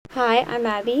Hi, I'm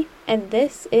Abby, and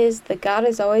this is the God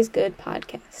is Always Good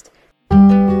podcast.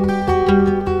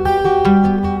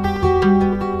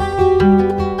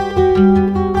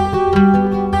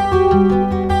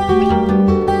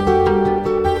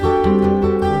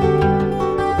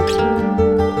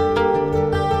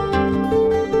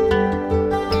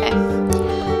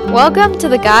 Welcome to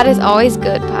the God is Always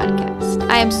Good podcast.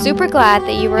 I am super glad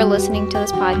that you are listening to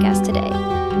this podcast today.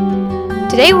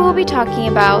 Today we will be talking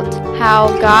about how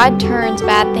God turns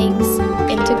bad things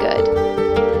into good.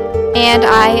 And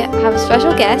I have a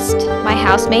special guest, my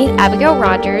housemate, Abigail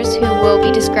Rogers, who will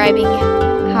be describing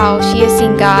how she has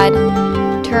seen God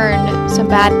turn some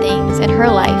bad things in her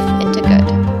life into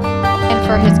good and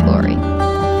for His glory.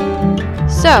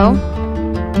 So,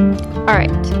 alright.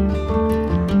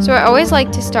 So I always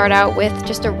like to start out with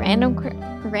just a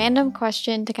random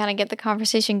question to kind of get the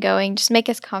conversation going, just make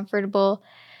us comfortable.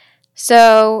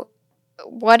 So,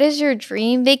 what is your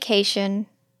dream vacation?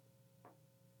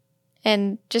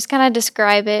 And just kind of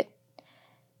describe it.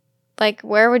 Like,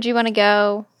 where would you want to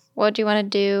go? What do you want to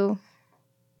do?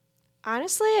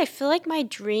 Honestly, I feel like my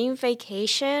dream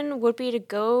vacation would be to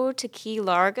go to Key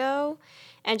Largo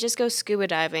and just go scuba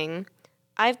diving.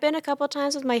 I've been a couple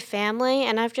times with my family,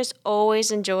 and I've just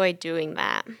always enjoyed doing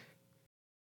that.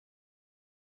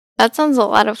 That sounds a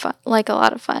lot of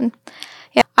fun.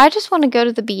 Yeah, I just want to go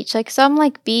to the beach, like some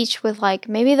like beach with like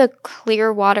maybe the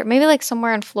clear water, maybe like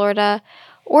somewhere in Florida,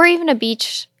 or even a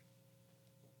beach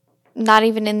not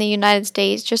even in the United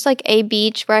States, just like a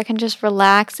beach where I can just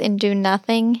relax and do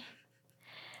nothing.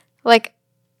 Like,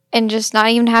 and just not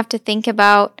even have to think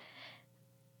about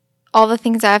all the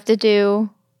things I have to do.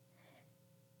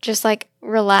 Just like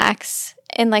relax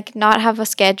and like not have a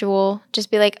schedule. Just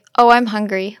be like, oh, I'm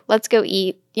hungry. Let's go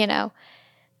eat,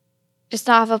 Just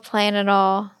not have a plan at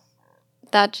all.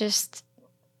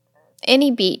 Any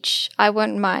beach, I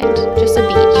wouldn't mind. Just a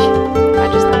beach.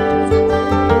 I just like it.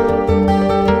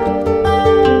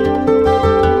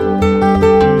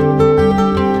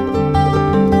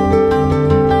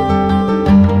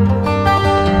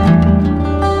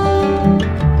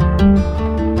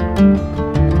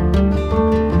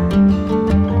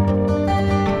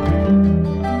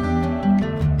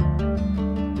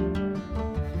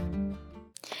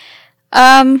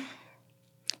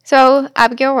 So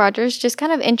Abigail Rogers, just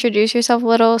kind of introduce yourself a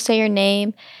little, say your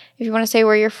name, if you want to say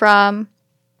where you're from,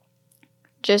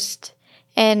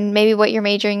 and maybe what you're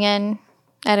majoring in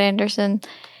at Anderson,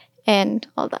 and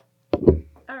all that.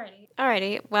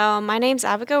 Alrighty. Well, my name's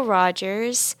Abigail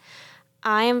Rogers.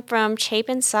 I am from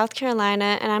Chapin, South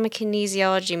Carolina, and I'm a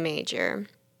kinesiology major.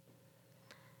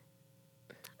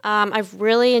 I've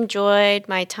really enjoyed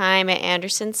my time at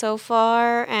Anderson so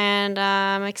far, and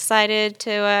I'm excited to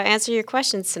answer your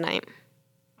questions tonight.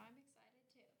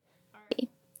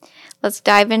 Let's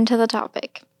dive into the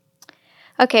topic.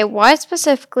 Okay, what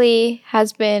specifically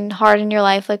has been hard in your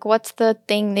life? Like, what's the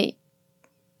thing that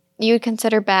you would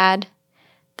consider bad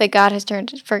that God has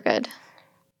turned for good?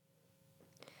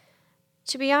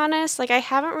 To be honest, I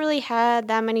haven't really had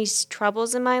that many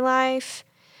troubles in my life.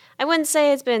 I wouldn't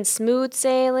say it's been smooth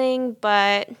sailing,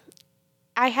 but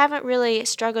I haven't really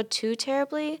struggled too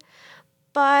terribly.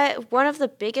 But one of the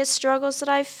biggest struggles that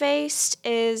I've faced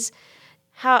is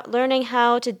learning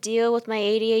how to deal with my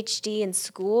ADHD in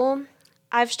school.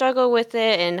 I've struggled with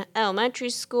it in elementary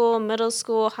school, middle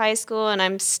school, high school, and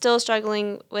I'm still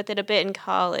struggling with it a bit in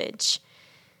college.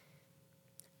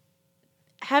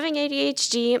 Having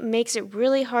ADHD makes it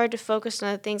really hard to focus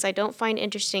on the things I don't find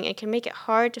interesting. It can make it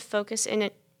hard to focus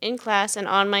in class and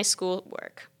on my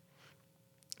schoolwork.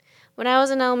 When I was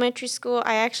in elementary school,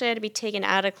 I actually had to be taken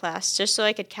out of class just so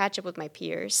I could catch up with my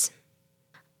peers.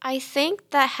 I think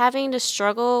that having to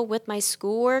struggle with my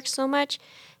schoolwork so much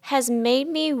has made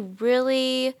me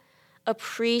really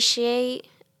appreciate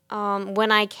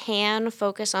when I can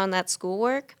focus on that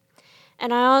schoolwork.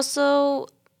 And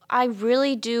I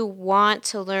really do want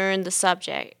to learn the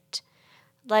subject.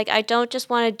 I don't just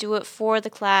want to do it for the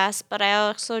class, but I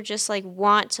also just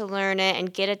want to learn it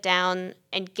and get it down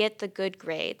and get the good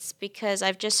grades because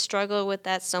I've just struggled with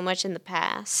that so much in the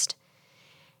past.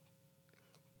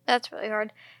 That's really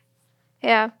hard.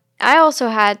 Yeah. I also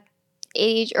had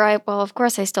ADHD, of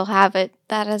course I still have it.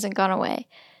 That hasn't gone away.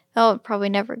 That'll probably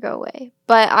never go away.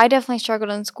 But I definitely struggled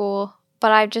in school,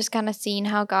 but I've just kind of seen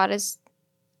how God has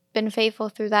been faithful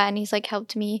through that, and He's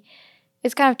helped me.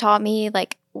 It's kind of taught me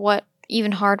what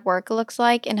even hard work looks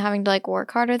like and having to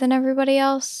work harder than everybody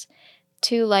else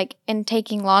and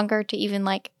taking longer to even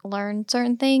learn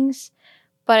certain things.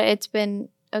 But it's been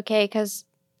okay because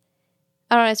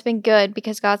I don't know, it's been good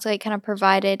because God's kind of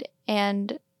provided,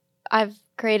 and I've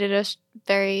created a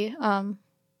very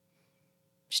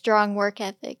strong work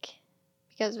ethic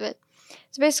because of it.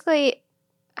 So basically,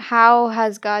 how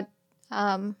has God,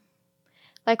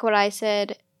 like what I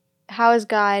said, how has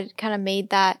God kind of made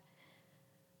that?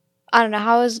 I don't know,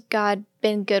 how has God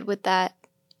been good with that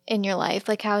in your life?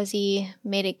 Like, how has He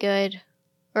made it good?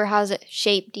 Or how has it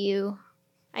shaped you?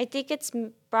 I think it's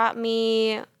brought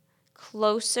me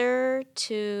closer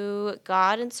to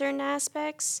God in certain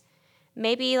aspects.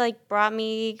 Maybe like brought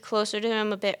me closer to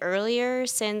Him a bit earlier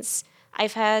since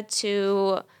I've had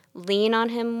to lean on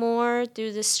Him more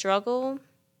through this struggle.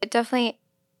 It definitely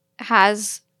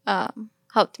has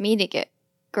helped me to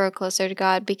grow closer to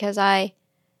God because I've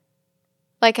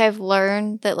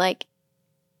learned that like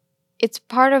it's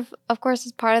part of course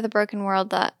it's part of the broken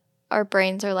world that our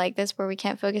brains are like this where we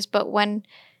can't focus, but when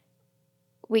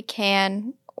we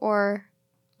can, or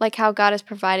like how God has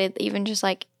provided even just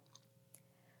like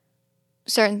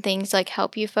certain things like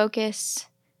help you focus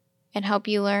and help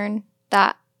you learn,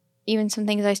 that even some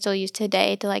things I still use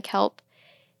today to like help,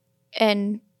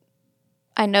 and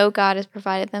I know God has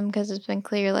provided them because it's been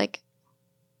clear like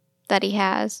that He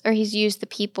has, or He's used the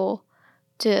people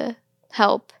to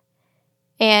help,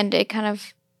 and it's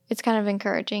kind of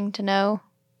encouraging to know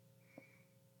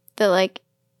that like,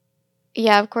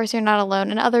 yeah, of course you're not alone,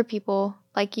 and other people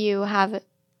like you have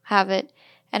it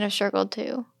and have struggled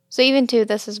too. So even too,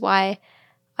 this is why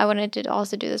I wanted to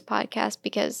also do this podcast,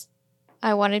 because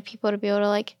I wanted people to be able to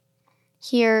like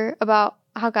hear about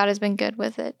how God has been good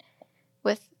with it,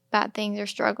 with bad things or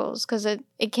struggles, because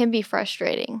it can be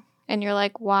frustrating and you're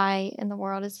like, why in the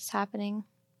world is this happening?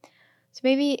 So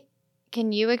maybe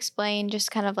can you explain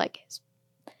just kind of like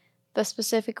the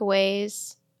specific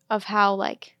ways of how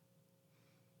like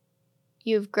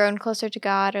you've grown closer to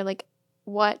God, or like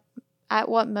at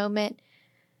what moment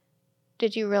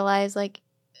did you realize like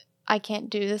I can't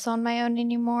do this on my own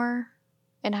anymore?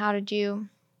 And how do you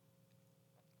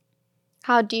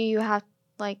have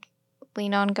like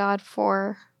lean on God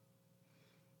for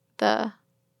the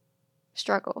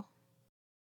struggle?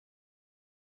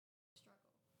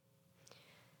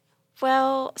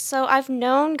 Well, so I've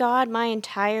known God my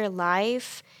entire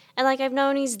life, and like I've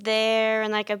known He's there,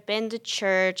 and like I've been to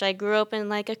church. I grew up in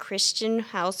like a Christian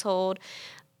household,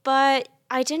 but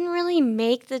I didn't really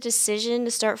make the decision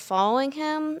to start following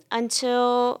Him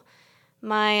until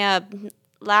my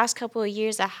last couple of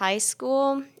years at high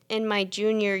school, in my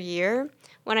junior year,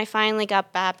 when I finally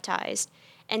got baptized.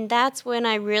 And that's when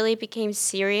I really became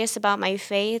serious about my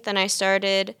faith, and I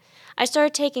started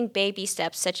taking baby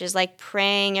steps, such as like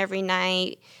praying every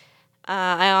night.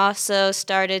 I also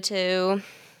started to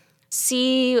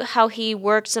see how He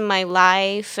works in my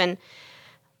life, and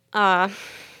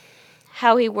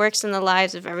how He works in the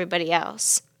lives of everybody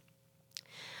else.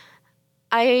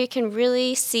 I can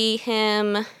really see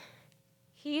Him.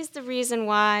 He's the reason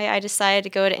why I decided to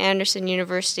go to Anderson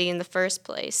University in the first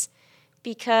place,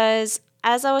 because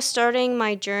as I was starting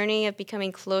my journey of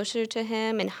becoming closer to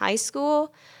Him in high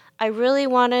school, I really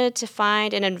wanted to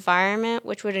find an environment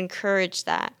which would encourage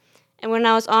that. And when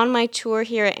I was on my tour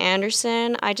here at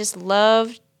Anderson, I just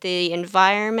loved the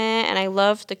environment and I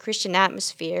loved the Christian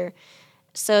atmosphere.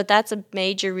 So that's a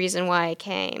major reason why I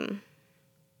came.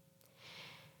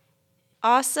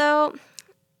 Also,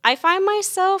 I find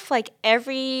myself like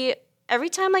every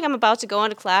time like I'm about to go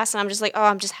into class and I'm just like, oh,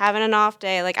 I'm just having an off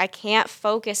day. Like I can't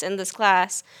focus in this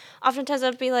class. Oftentimes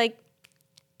I'd be like,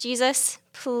 Jesus,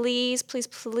 please, please,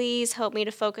 please help me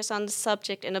to focus on the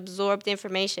subject and absorb the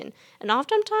information. And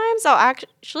oftentimes I'll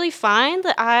actually find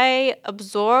that I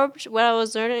absorbed what I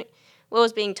was learning, what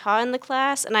was being taught in the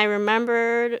class, and I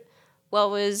remembered what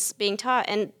was being taught.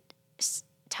 And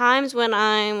times when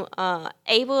I'm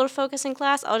able to focus in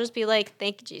class, I'll just be like,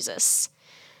 thank you, Jesus.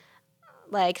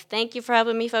 Like, thank you for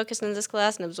helping me focus in this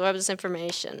class and absorb this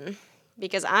information,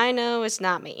 because I know it's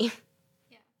not me.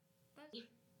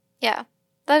 Yeah,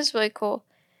 that is really cool.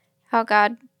 How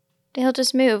God, He'll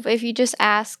just move. If you just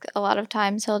ask, a lot of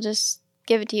times He'll just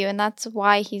give it to you, and that's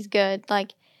why He's good.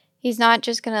 Like, He's not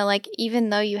just gonna, like, even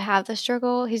though you have the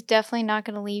struggle, He's definitely not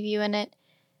gonna leave you in it.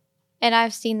 And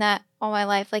I've seen that all my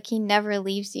life. Like, He never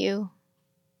leaves you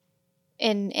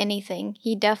in anything.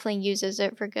 He definitely uses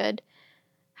it for good.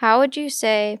 How would you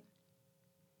say,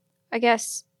 I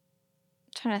guess,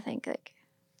 I'm trying to think, like,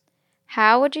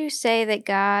 how would you say that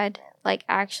God, like,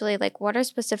 actually, like, what are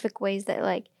specific ways that,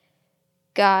 like,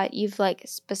 God, you've, like,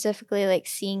 specifically, like,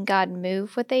 seen God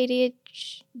move with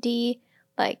ADHD?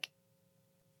 Like,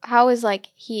 how is, like,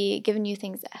 He given you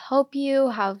things that help you?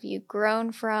 How have you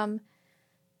grown from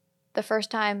the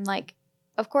first time? Like,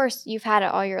 of course, you've had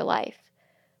it all your life,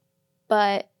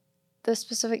 but the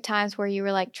specific times where you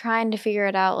were, like, trying to figure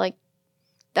it out, like,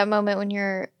 that moment when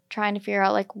you're trying to figure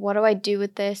out, like, what do I do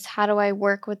with this? How do I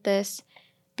work with this?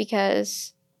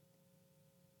 Because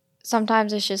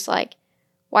sometimes it's just like,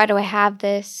 why do I have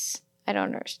this? I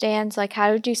don't understand. So, like,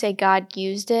 how would you say God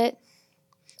used it?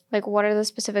 Like, what are the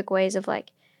specific ways of, like,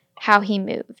 how he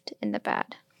moved in the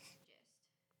bad?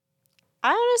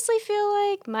 I honestly feel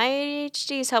like my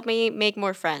ADHD has helped me make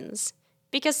more friends.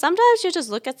 Because sometimes you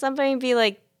just look at somebody and be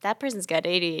like, that person's got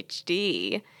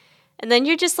ADHD. And then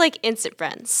you're just like instant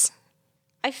friends.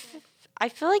 I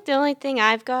feel like the only thing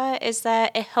I've got is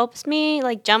that it helps me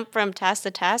like jump from task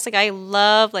to task. Like I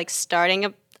love like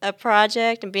starting a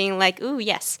project and being like, ooh,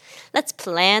 yes, let's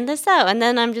plan this out. And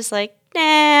then I'm just like,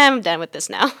 nah, I'm done with this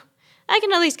now. I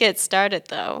can at least get it started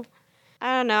though.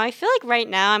 I don't know. I feel like right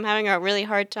now I'm having a really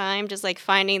hard time just like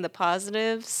finding the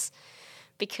positives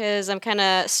because I'm kind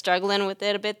of struggling with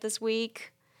it a bit this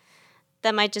week.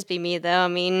 That might just be me though. I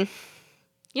mean,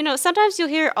 sometimes you'll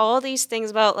hear all these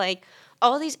things about like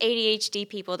all these ADHD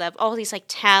people that have all these like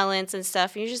talents and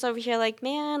stuff. And you're just over here like,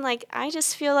 man, like I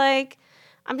just feel like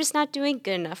I'm just not doing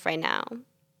good enough right now.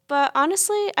 But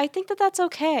honestly, I think that that's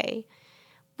okay.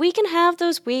 We can have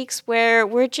those weeks where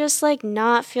we're just like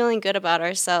not feeling good about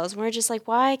ourselves. We're just like,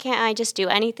 why can't I just do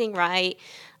anything right?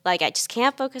 Like I just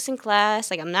can't focus in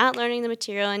class. Like I'm not learning the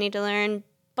material I need to learn.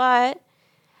 But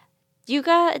you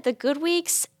got the good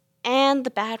weeks and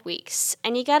the bad weeks.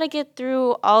 And you got to get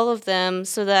through all of them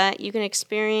so that you can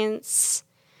experience,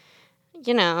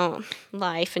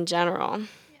 life in general.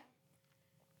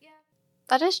 Yeah.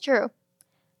 That is true.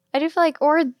 I do feel like,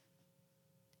 or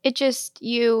it just,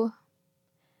 I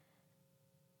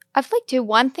feel like, too,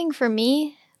 one thing for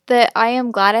me that I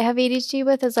am glad I have ADHD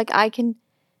with is, like, I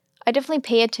definitely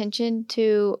pay attention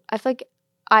to, I feel like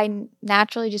I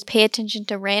naturally just pay attention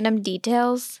to random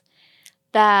details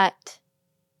that,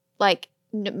 like,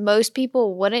 most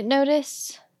people wouldn't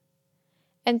notice.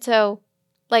 And so,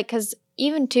 like, because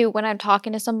even, too, when I'm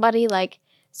talking to somebody, like,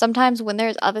 sometimes when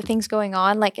there's other things going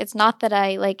on, like, it's not that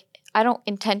I don't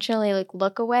intentionally, like,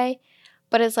 look away.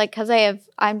 But it's like, because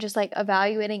I'm just like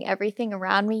evaluating everything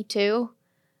around me too.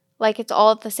 Like it's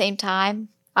all at the same time.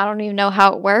 I don't even know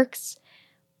how it works.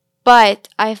 But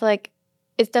I feel like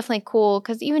it's definitely cool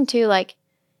because even too, like,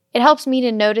 it helps me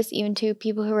to notice even too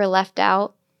people who are left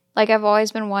out. Like I've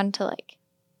always been one to like,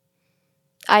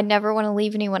 I never want to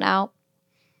leave anyone out.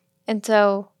 And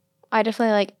so I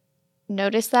definitely like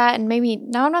notice that. And maybe,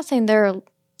 now I'm not saying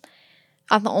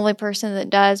I'm the only person that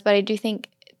does, but I do think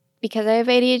because I have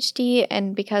ADHD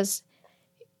and because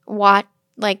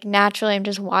naturally I'm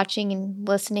just watching and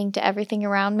listening to everything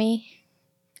around me,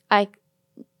 I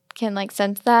can like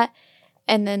sense that,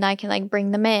 and then I can like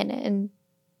bring them in and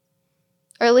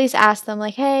or at least ask them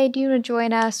like, hey, do you want to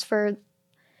join us for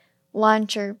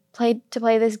lunch or play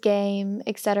this game,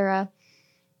 etc.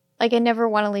 Like I never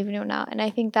want to leave anyone out, and I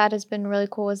think that has been really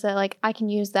cool is that like I can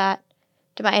use that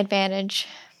to my advantage.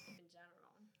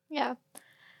 Yeah.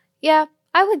 Yeah,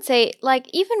 I would say, like,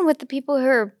 even with the people who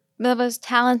are the most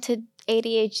talented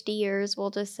ADHDers, we'll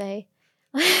just say,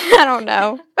 I don't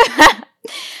know.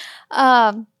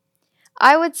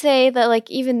 I would say that, like,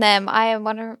 even them, I am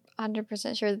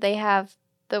 100% sure that they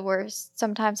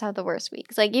sometimes have the worst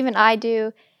weeks. Like, even I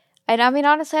do. And I mean,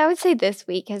 honestly, I would say this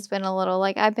week has been a little,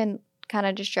 like, I've been kind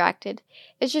of distracted.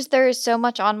 It's just there is so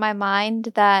much on my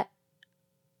mind that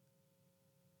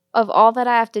of all that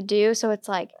I have to do. So it's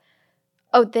like,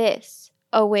 oh, this.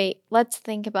 Oh, wait, let's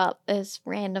think about this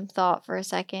random thought for a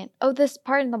second. Oh, this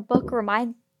part in the book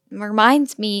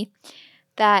reminds me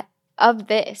that of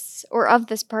this or of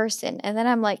this person. And then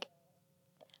I'm like,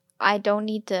 I don't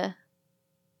need to.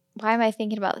 Why am I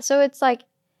thinking about this? So it's like,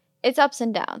 it's ups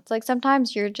and downs. Like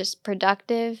sometimes you're just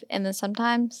productive and then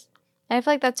sometimes, and I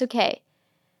feel like that's okay.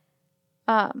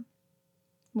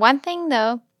 One thing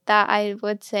though that I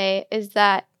would say is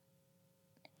that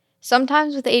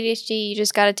sometimes with ADHD, you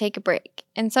just got to take a break.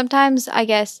 And sometimes, I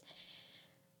guess,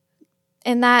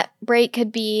 and that break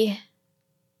could be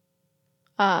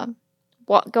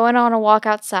going on a walk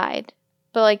outside.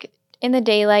 But, like, in the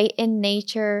daylight, in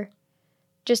nature,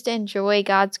 just to enjoy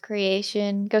God's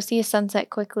creation, go see a sunset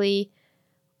quickly,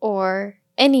 or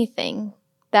anything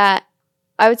that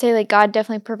I would say, like, God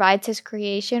definitely provides his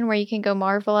creation where you can go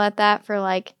marvel at that for,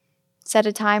 like, set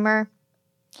a timer.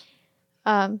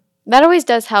 That always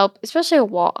does help, especially a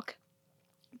walk.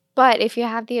 But if you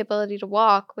have the ability to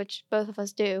walk, which both of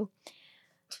us do,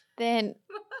 then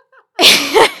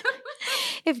I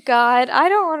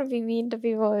don't want to be mean to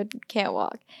people who can't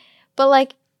walk, but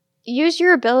like use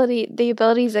the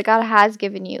abilities that God has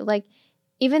given you. Like,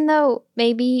 even though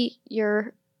maybe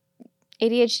your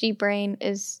ADHD brain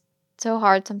is so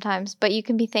hard sometimes, but you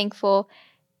can be thankful.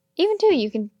 Even too, you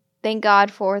can thank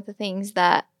God for the things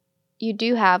that you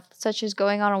do have, such as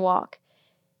going on a walk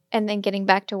and then getting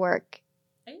back to work.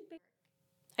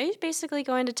 Are you basically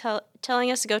going to telling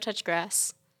us to go touch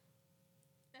grass?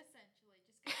 Essentially, just go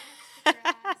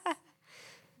touch the grass.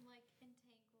 I'm like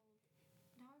entangled.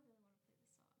 Now I really want to play this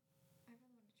song. I really want to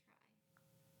try.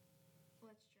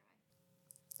 Let's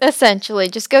try. Essentially,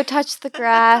 just go touch the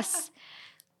grass.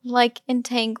 Like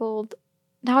entangled.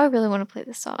 Now I really want to play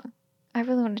this song. I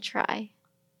really want to try.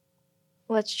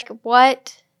 Let's try.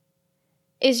 What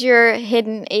is your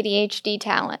hidden ADHD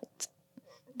talent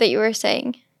that you were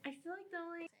saying?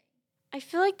 I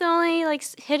feel like the only like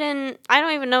hidden, I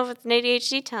don't even know if it's an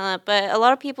ADHD talent, but a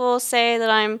lot of people say that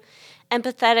I'm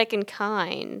empathetic and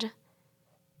kind.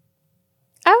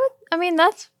 I mean,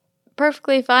 that's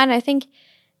perfectly fine. I think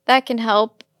that can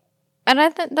help. And I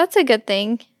think that's a good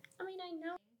thing.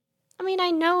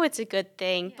 I know it's a good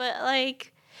thing, but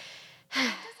like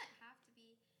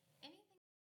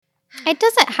it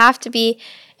doesn't have to be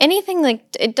anything, like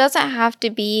it doesn't have to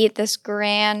be this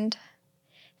grand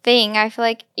thing. I feel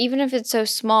like even if it's so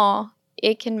small,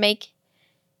 you can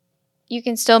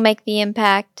still make the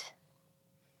impact.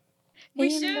 In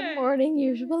the morning,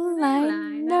 usual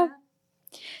line up.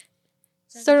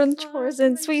 Start on chores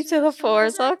and sweep till the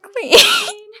floors all clean.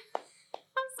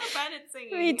 I'm so bad at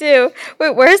singing. Me too.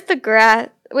 Wait, where's the grass?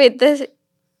 Wait, this.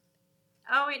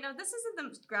 Oh wait, no, this isn't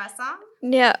the grass song.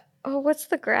 Yeah. Oh, what's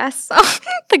the grass song?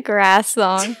 The grass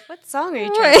song. What song are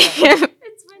you trying to sing?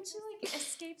 It's when she like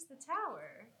escapes the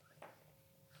tower.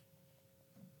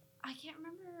 I can't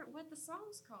remember what the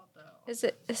song's called though. Is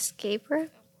it Escape Room?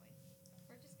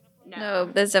 No,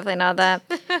 that's definitely not that.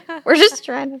 We're just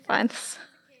trying to find this.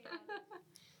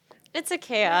 It's a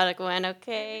chaotic one,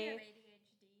 okay?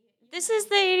 This is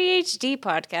the ADHD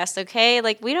podcast, okay?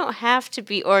 Like, we don't have to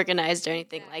be organized or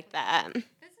anything like that.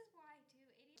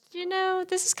 You know,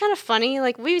 this is kind of funny.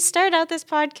 Like, we started out this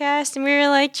podcast and we were,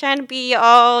 like, trying to be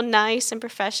all nice and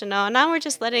professional. And now we're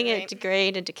just letting it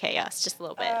degrade into chaos just a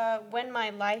little bit. When my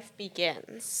life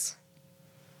begins.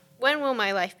 When will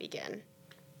my life begin?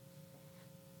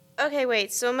 Okay,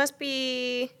 wait. So it must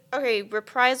be... Okay,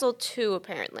 Reprisal 2,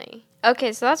 apparently.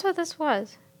 Okay, so that's what this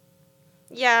was.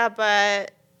 Yeah,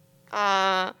 but...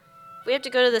 we have to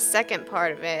go to the second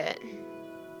part of it.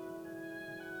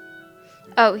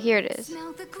 Oh, here it is.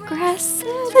 The Grass,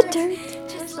 the dirt.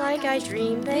 Just like I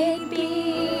dreamed they'd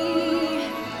be.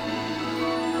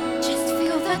 Just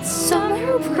feel that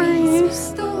summer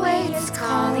breeze, the way it's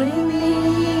calling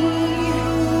me.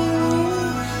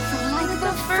 From like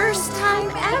the first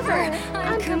time ever,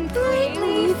 I'm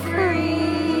completely free.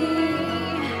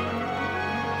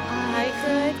 I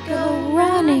could Go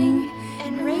running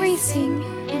and racing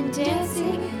and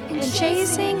dancing and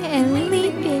chasing and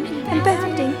leaping and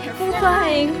bounding and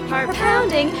flying, heart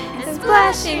pounding and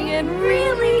splashing and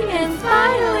reeling and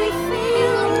finally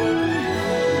feeling.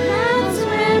 That's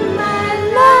when my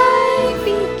life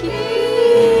begins.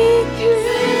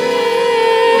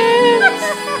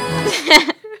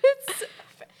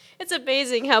 It's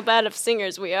amazing how bad of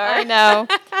singers we are. I know.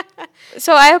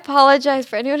 So I apologize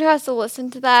for anyone who has to listen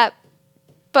to that,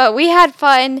 but we had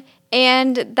fun.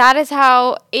 And that is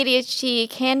how ADHD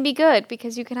can be good,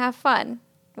 because you can have fun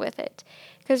with it.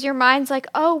 Because your mind's like,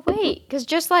 oh, wait. Because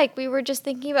just like we were just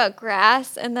thinking about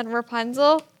grass and then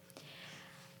Rapunzel.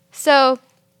 So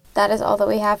that is all that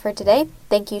we have for today.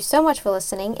 Thank you so much for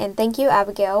listening. And thank you,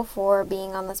 Abigail, for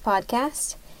being on this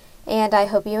podcast. And I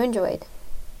hope you enjoyed.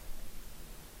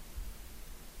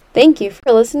 Thank you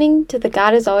for listening to the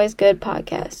God is Always Good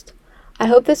podcast. I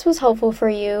hope this was helpful for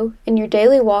you in your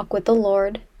daily walk with the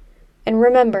Lord. And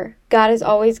remember, God is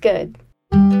always good.